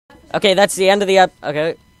Okay, that's the end of the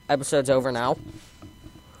episode's over now.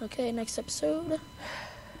 Okay, next episode.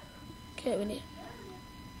 Okay,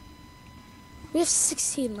 we have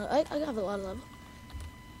 16. I have a lot of level.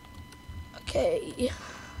 Okay.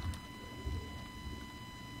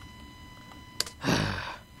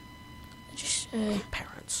 Just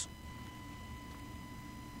Parents.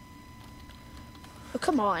 Oh,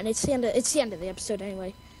 come on! It's the end of the episode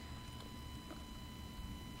anyway.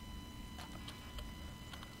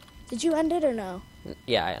 Did you end it or no?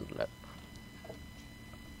 Yeah, I ended it.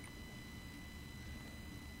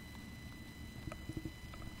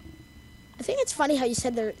 I think it's funny how you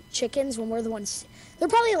said they're chickens when we're the ones. They're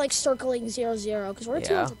probably like circling 0-0 because we're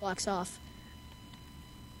 200 blocks off.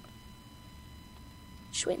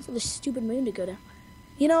 Just waiting for the stupid moon to go down.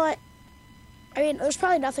 You know what? I mean, there's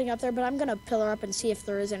probably nothing up there, but I'm gonna pillar up and see if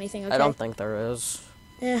there is anything. Okay? I don't think there is.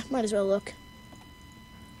 Yeah, might as well look.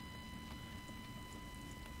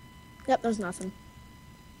 Yep, there's nothing.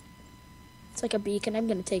 It's like a beacon. I'm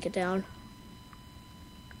gonna take it down.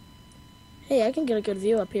 Hey, I can get a good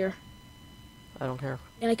view up here. I don't care.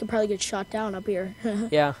 And I can probably get shot down up here.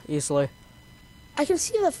 Yeah, easily. I can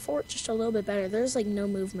see the fort just a little bit better. There's like no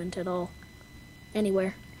movement at all.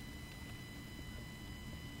 Anywhere.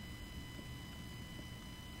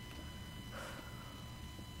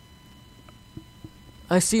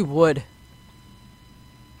 I see wood.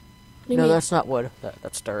 What do you No, mean? that's not wood.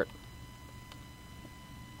 That's dirt.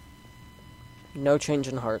 No change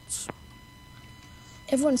in hearts.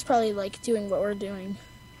 Everyone's probably like doing what we're doing.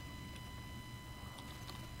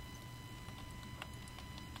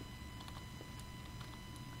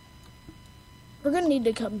 We're gonna need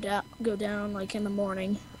to go down like in the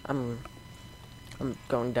morning. I'm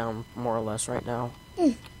going down more or less right now.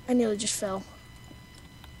 I nearly just fell.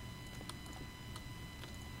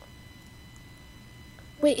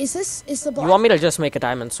 Wait, is the black? You want me to just make a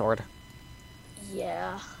diamond sword?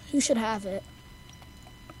 Yeah. Who should have it?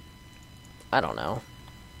 I don't know.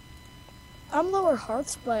 I'm lower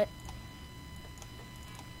hearts, but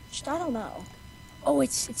just I don't know. Oh,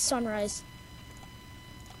 it's sunrise.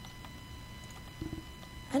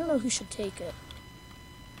 I don't know who should take it.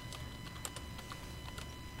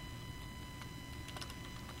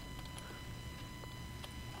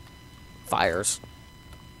 Fires.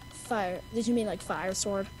 Fire. Did you mean like fire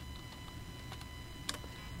sword?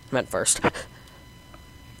 Meant first.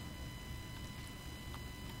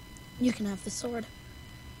 You can have the sword.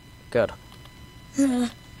 Good. Cause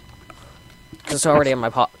it's already in my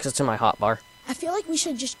pot. Cause it's in my hotbar. I feel like we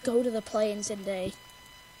should just go to the plains and day.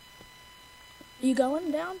 You going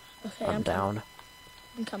down? Okay, I'm down.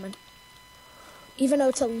 I'm coming. Even though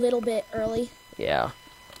it's a little bit early. Yeah.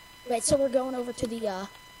 Wait, so we're going over to the,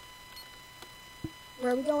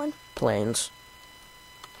 where are we going? Plains.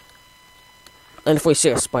 And if we see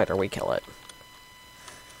a spider, we kill it.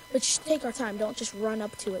 But just take our time. Don't just run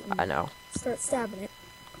up to it and I know. start stabbing it.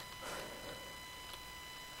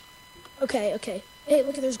 Okay. Hey,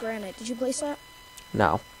 look at there's granite. Did you place that?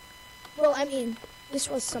 No. Well, I mean, this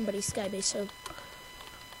was somebody's skybase, so...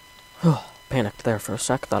 Panicked there for a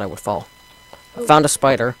sec. Thought I would fall. Oh. Found a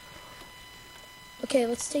spider. Okay,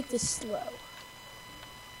 let's take this slow.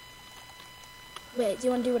 Wait, do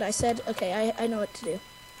you want to do what I said? Okay, I know what to do.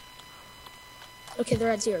 Okay,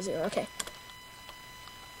 they're at 0-0. Okay.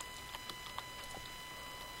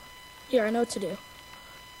 Here, I know what to do.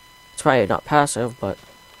 It's probably not passive, but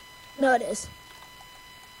No, it is.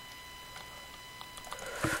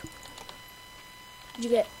 Did you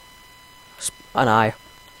get... an eye.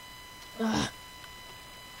 Do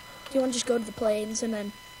you want to just go to the plains and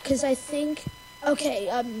then... Because I think...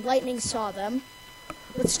 Okay, lightning saw them.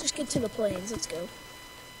 Let's just get to the plains. Let's go.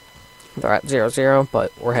 They're at 0-0,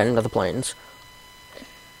 but we're heading to the plains.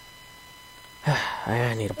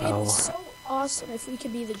 I need a bow. It's so awesome if we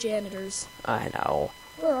could be the janitors. I know.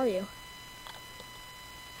 Where are you?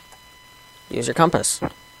 Use your compass.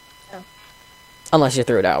 Oh. Unless you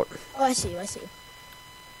threw it out. Oh, I see you.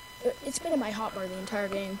 It's been in my hotbar the entire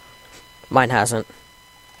game. Mine hasn't.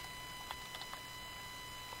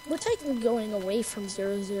 We're technically going away from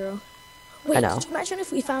 0-0. Wait, I know. could you imagine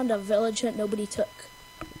if we found a village that nobody took?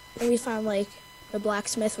 And we found, like, a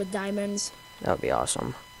blacksmith with diamonds. That would be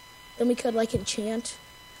awesome. Then we could, like, enchant.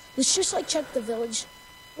 Let's just, like, check the village.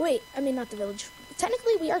 Wait, I mean, not the village.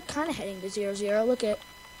 Technically, we are kind of heading to 0-0. Look at...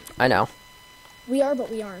 I know. We are, but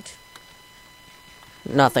we aren't.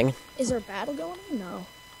 Nothing. Is there a battle going on? No.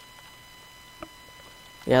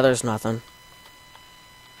 Yeah, there's nothing.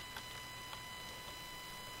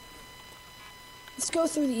 Let's go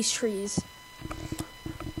through these trees. I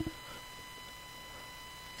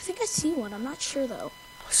think I see one. I'm not sure, though.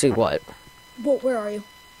 See what? Well, where are you?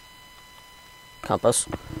 compass.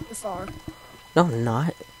 You're far. No, I'm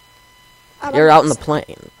not. I'm You're on out in the other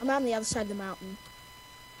plain. I'm on the other side of the mountain.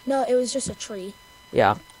 No, it was just a tree.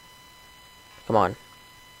 Yeah. Come on.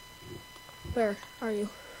 Where are you?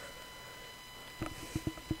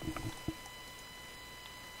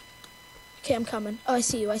 Okay, I'm coming. Oh, I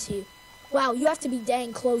see you. I see you. Wow, you have to be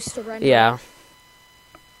dang close to render. Yeah.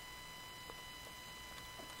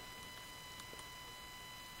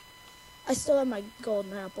 I still have my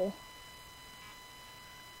golden apple.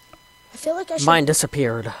 I feel like I should... Mine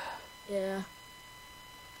disappeared. Yeah.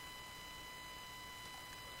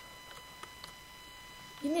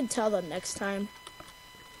 You need to tell them next time.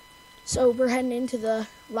 So we're heading into the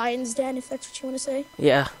lion's den, if that's what you want to say.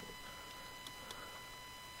 Yeah.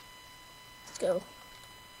 Let's go.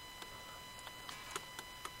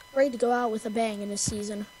 Ready to go out with a bang in this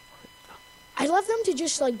season. I love them to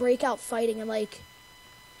just like break out fighting and like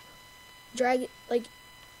drag like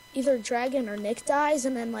either Dragon or Nick dies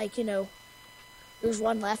and then like, you know, there's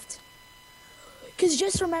one left. Because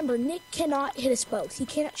just remember, Nick cannot hit us both. He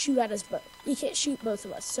can't shoot at us both. He can't shoot both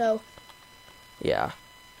of us. So Yeah.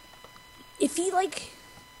 if he like,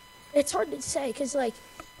 it's hard to say because like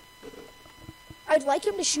I'd like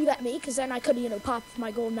him to shoot at me because then I could, you know, pop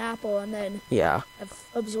my golden apple and then Yeah. have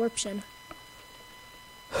absorption.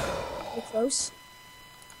 We're close.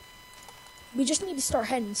 We just need to start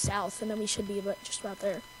heading south, and then we should be just about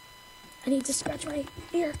there. I need to scratch my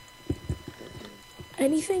ear.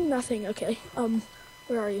 Anything? Nothing. Okay.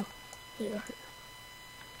 Where are you? There you are.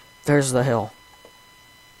 There's the hill.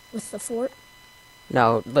 With the fort?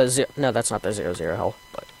 No, no, that's not the 0-0 hill,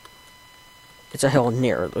 but it's a hill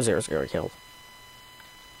near the 0-0 hill.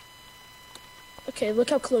 Okay, look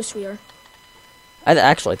how close we are. I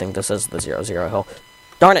actually think this is the 0-0 hill.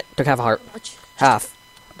 Darn it! Took half a heart. Much. Half.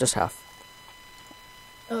 Just half.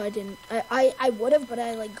 Oh, I didn't. I would have, but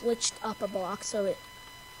I like glitched up a block, so it.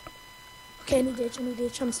 Okay, I need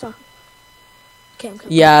ditch. I'm stuck. Okay, I'm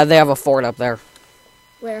coming. Yeah, they have a fort up there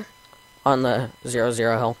Where? on the 0-0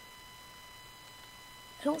 hill.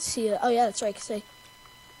 I don't see it. Oh yeah, that's right. 'Cause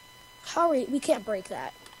how are we can't break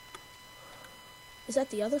that. Is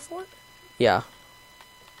that the other fort? Yeah.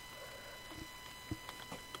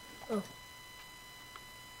 Oh.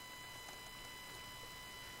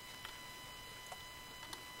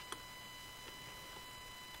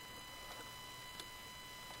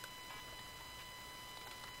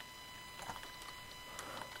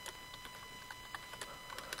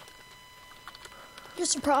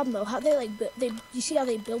 Here's the problem though. How they like you see how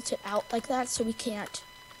they built it out like that, so we can't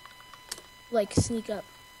like sneak up.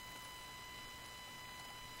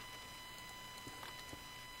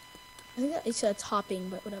 I think that it said hopping,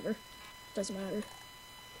 but whatever. Doesn't matter.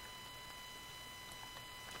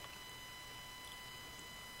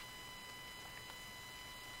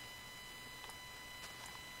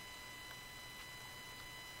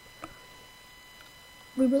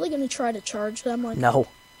 We're really gonna try to charge them like No.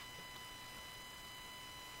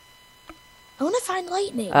 I wanna find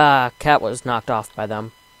lightning. Cat was knocked off by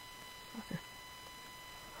them.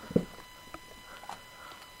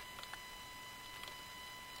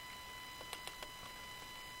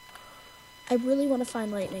 I really wanna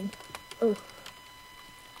find lightning. Oh.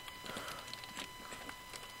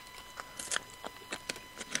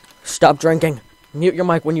 Stop drinking. Mute your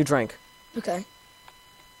mic when you drink. Okay.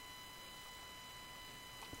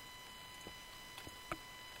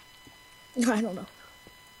 I don't know.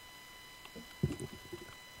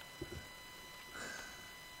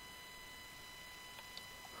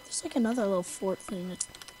 There's like another little fort thing.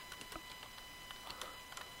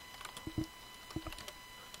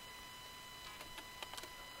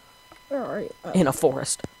 Where are you? Oh. In a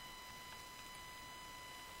forest.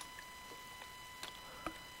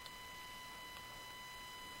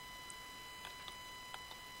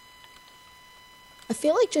 I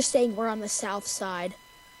feel like just saying we're on the south side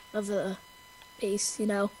of the base, you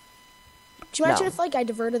know? Could you imagine No. if like I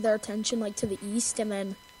diverted their attention like to the east and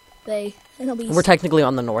then it'll be We're technically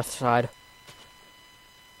on the north side.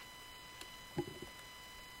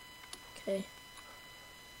 okay.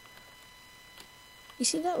 You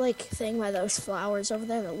see that like thing by those flowers over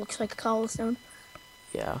there that looks like a cobblestone?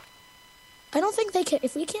 Yeah. I don't think they can.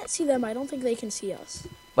 If we can't see them, I don't think they can see us.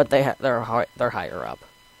 But they're higher up.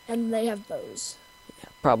 And they have bows. Yeah,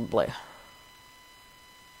 probably.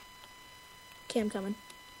 Okay, I'm coming.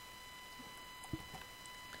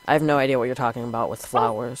 I have no idea what you're talking about with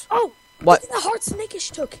flowers. Oh! What? Look at the hearts Nickish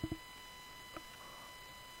took.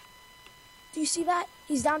 Do you see that?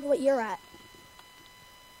 He's down to what you're at.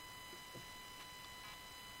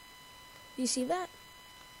 Do you see that?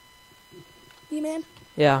 B-man?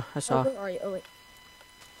 Yeah, I Oh, saw. where are you? Oh, wait.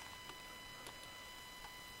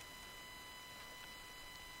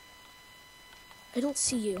 I don't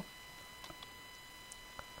see you.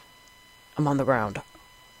 I'm on the ground.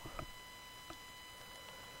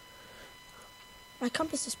 My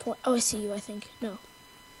compass is point. Oh, I see you, I think. No.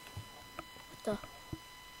 What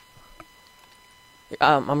the?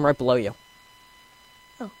 I'm right below you.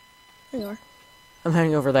 Oh, there you are. I'm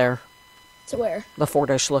heading over there. To where? The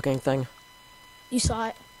fortish looking thing. You saw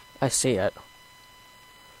it. I see it.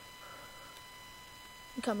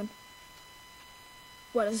 I'm coming.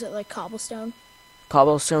 What is it, like cobblestone?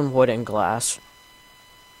 Cobblestone, wood, and glass.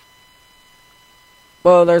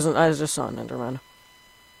 Whoa, I just saw an Enderman.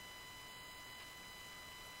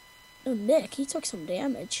 Oh, Nick, he took some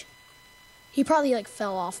damage. He probably, like,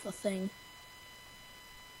 fell off the thing.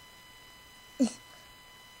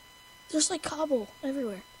 There's, like, cobble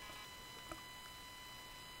everywhere.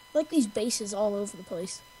 Like these bases all over the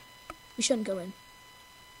place. We shouldn't go in.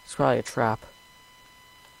 It's probably a trap.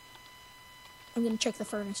 I'm gonna check the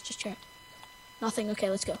furnace, just check. Nothing, okay,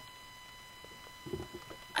 let's go.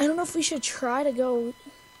 I don't know if we should try to go...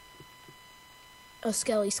 Oh,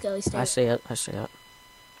 Skelly, stay. I see it.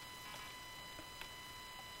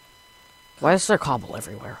 Why is there cobble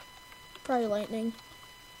everywhere? Probably lightning.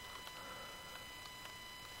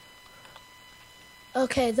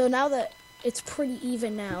 Okay, though now that it's pretty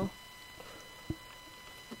even now.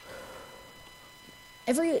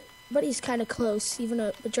 Everybody's kind of close, even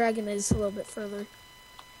though the dragon is a little bit further.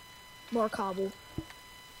 More cobble.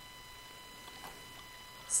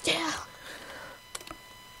 Still.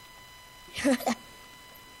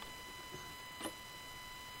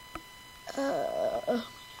 Oh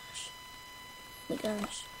my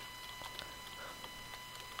gosh.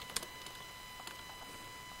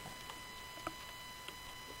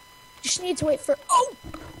 Just need to wait for... Oh!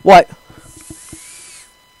 What?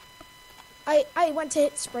 I went to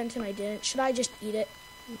hit sprint and I didn't. Should I just eat it?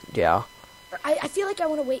 Yeah. I feel like I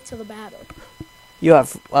want to wait till the battle. You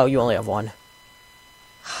have... Oh, you only have one.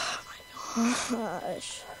 Oh my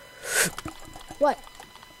gosh. What?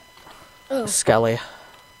 Oh. Skelly.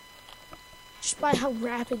 Just by how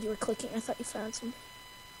rapid you were clicking, I thought you found some.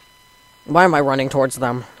 Why am I running towards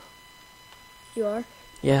them? You are?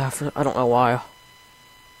 Yeah, I don't know why.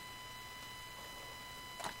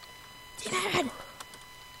 Dad!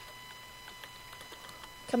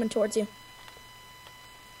 Coming towards you.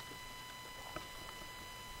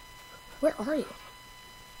 Where are you?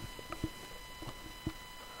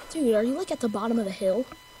 Dude, are you like at the bottom of the hill?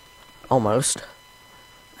 Almost.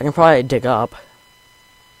 I can probably dig up.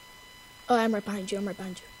 Oh, I'm right behind you.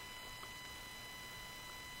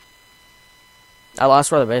 I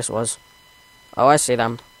lost where the base was. Oh, I see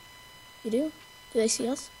them. You do? Do they see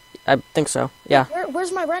us? I think so. Yeah.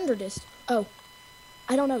 Where's my render disc? Oh.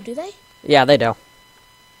 I don't know. Do they? Yeah, they do.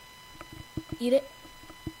 Eat it?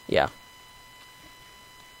 Yeah.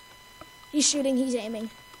 He's shooting. He's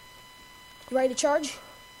aiming. You ready to charge?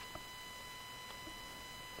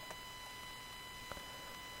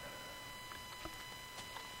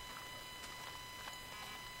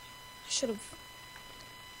 Should have.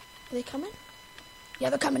 Are they coming? Yeah,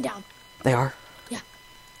 they're coming down. They are? Yeah.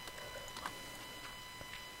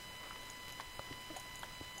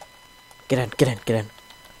 Get in. Okay.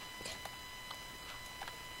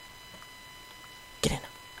 Get in.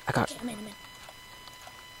 I got... Okay, I'm in. Do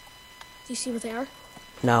you see what they are?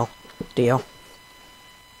 No. Do you?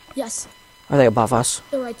 Yes. Are they above us?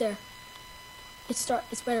 They're right there. It's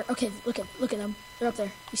better. Okay, look at them. They're up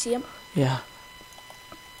there. You see them? Yeah.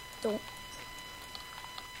 Don't.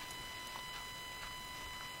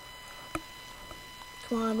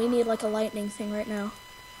 Come on, we need like a lightning thing right now.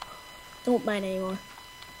 Don't mine anymore.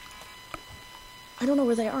 I don't know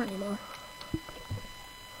where they are anymore.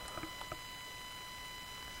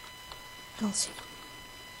 I don't see them.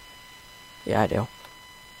 Yeah, I do.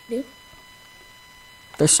 Do?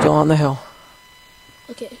 They're still on the hill.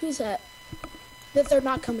 Okay, who's that? That they're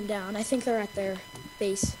not coming down. I think they're at their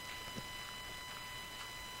base.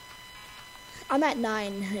 I'm at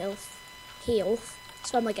 9 health,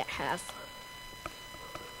 so I'm like at half.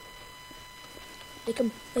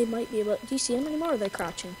 They might be able. Do you see them anymore? Or are they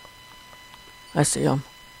crouching? I see them.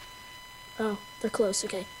 Oh, they're close.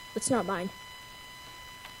 Okay, it's not mine.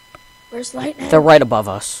 Where's lightning? They're right above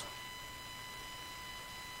us.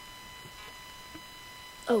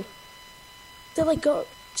 Oh, they're like go.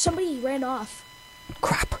 Somebody ran off.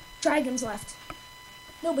 Crap. Dragon's left.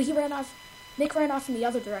 No, but he ran off. Nick ran off in the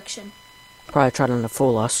other direction. Probably trying to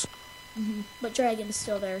fool us. But Dragon is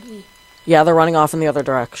still there. Yeah, they're running off in the other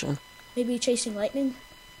direction. Maybe chasing lightning?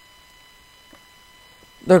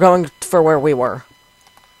 They're going for where we were.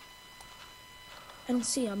 I don't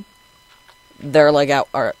see them. They're like at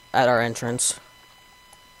our entrance.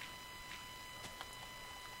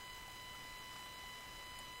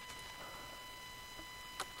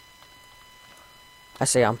 I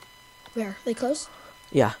see them. Where? They close?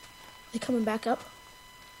 Yeah, They coming back up?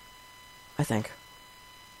 I think.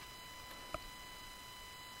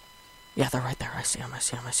 Yeah, they're right there. I see them. I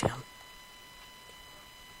see them. I see them.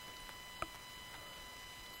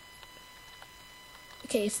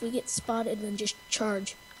 Okay, if we get spotted, then just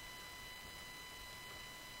charge.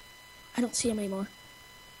 I don't see him anymore.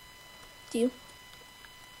 Do you?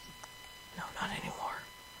 No, not anymore.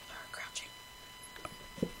 They're crouching.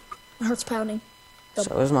 My heart's pounding. Thump,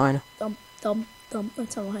 So is mine. thump, thump, thump.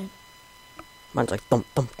 That's all mine. Mine's like thump,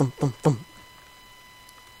 thump, thump, thump, thump.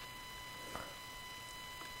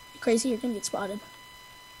 You crazy? You're gonna get spotted.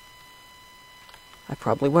 I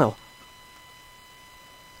probably will.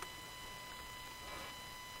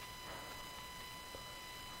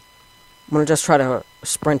 I'm gonna just try to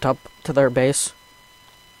sprint up to their base.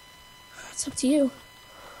 It's up to you.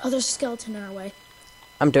 Oh, there's a skeleton in our way.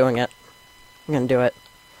 I'm doing it. I'm gonna do it.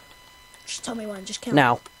 Just tell me when. Just count.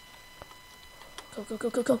 Now. Go, go, go,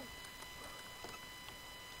 go, go.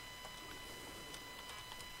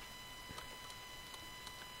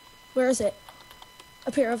 Where is it?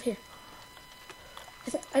 Up here, up here.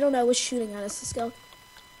 I don't know what's shooting at us, the skeleton.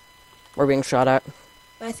 We're being shot at.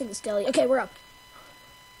 I think the skelly. Okay, we're up.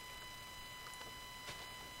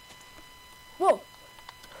 Whoa.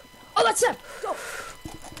 Oh, that's him. Go.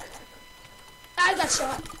 I got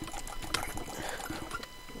shot.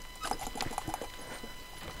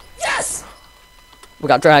 Yes! We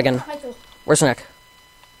got Dragon. Michael. Where's Nick?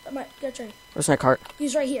 Get Dragon. Where's Nick Hart?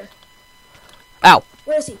 He's right here. Ow!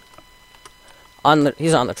 Where is he?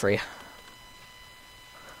 He's on the tree.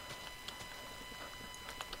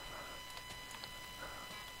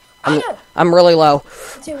 Oh, no! I'm really low.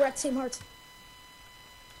 Me too, we're at the same hearts.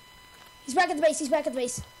 He's back at the base, he's back at the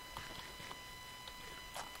base.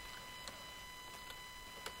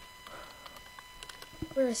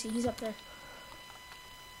 Where is he? He's up there.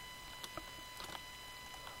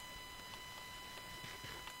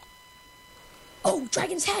 Oh,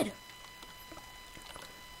 Dragon's head!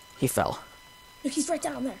 He fell. Look, he's right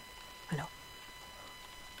down there. I know.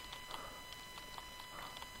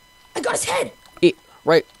 I got his head!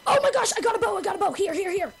 Right. Oh my gosh, I got a bow, Here, here,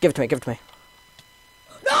 here. Give it to me, give it to me.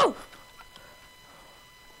 No!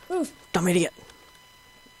 Move. Dumb idiot.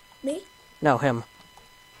 Me? No, him.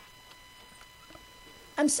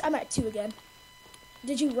 I'm at 2 again.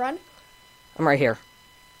 Did you run? I'm right here.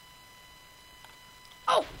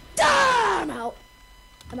 Oh! Ah, I'm out.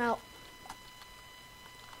 I'm out.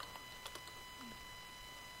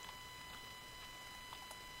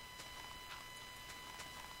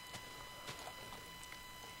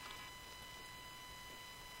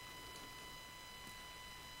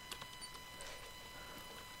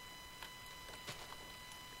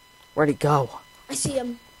 Where'd he go? I see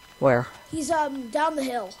him. Where? He's down the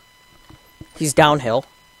hill. He's downhill.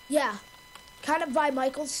 Yeah. Kind of by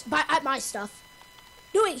Michael's at my stuff.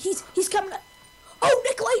 No wait, he's coming. Oh,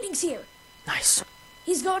 Nick Lightning's here. Nice.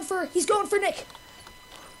 He's going for Nick.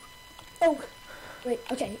 Oh. Wait,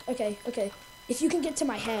 okay. If you can get to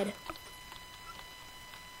my head.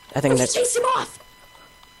 I think Just chase him off.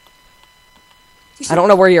 I don't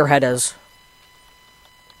know where your head is.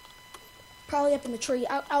 Probably up in the tree.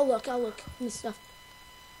 I'll look in the stuff.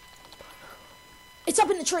 It's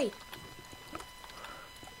up in the tree.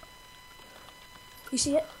 You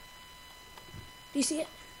see it? Do you see it?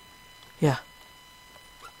 Yeah.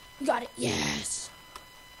 You got it. Yes.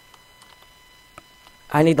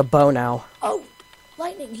 I need the bow now. Oh,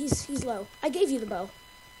 Lightning. He's low. I gave you the bow.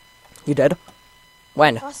 You did?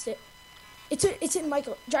 When? Lost it. It's in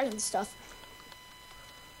Michael Dragon's stuff.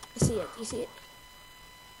 I see it. You see it?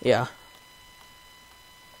 Yeah.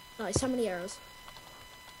 Nice. How many arrows?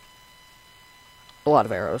 A lot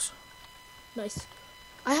of arrows. Nice.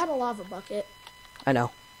 I had a lava bucket. I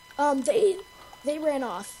know. They ran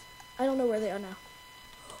off. I don't know where they are now.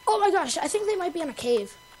 Oh my gosh, I think they might be in a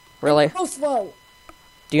cave. Really? They're both low.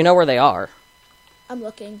 Do you know where they are? I'm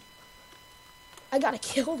looking. I got a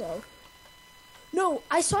kill though. No,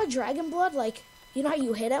 I saw Dragon Blood, like, you know how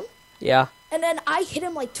you hit him? Yeah. And then I hit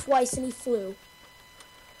him like twice and he flew.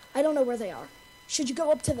 I don't know where they are. Should you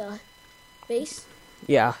go up to the base?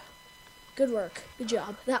 Yeah. Good work. Good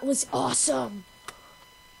job. That was awesome.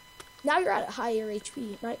 Now you're at a higher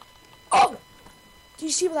HP, right? Oh! Do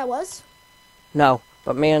you see what that was? No.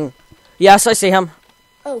 But man. Yes, I see him.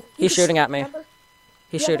 Oh. He's shooting at me. Remember?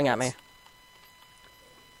 He's Yeah, shooting at me.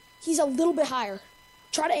 He's a little bit higher.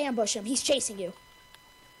 Try to ambush him. He's chasing you.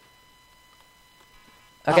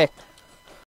 Okay.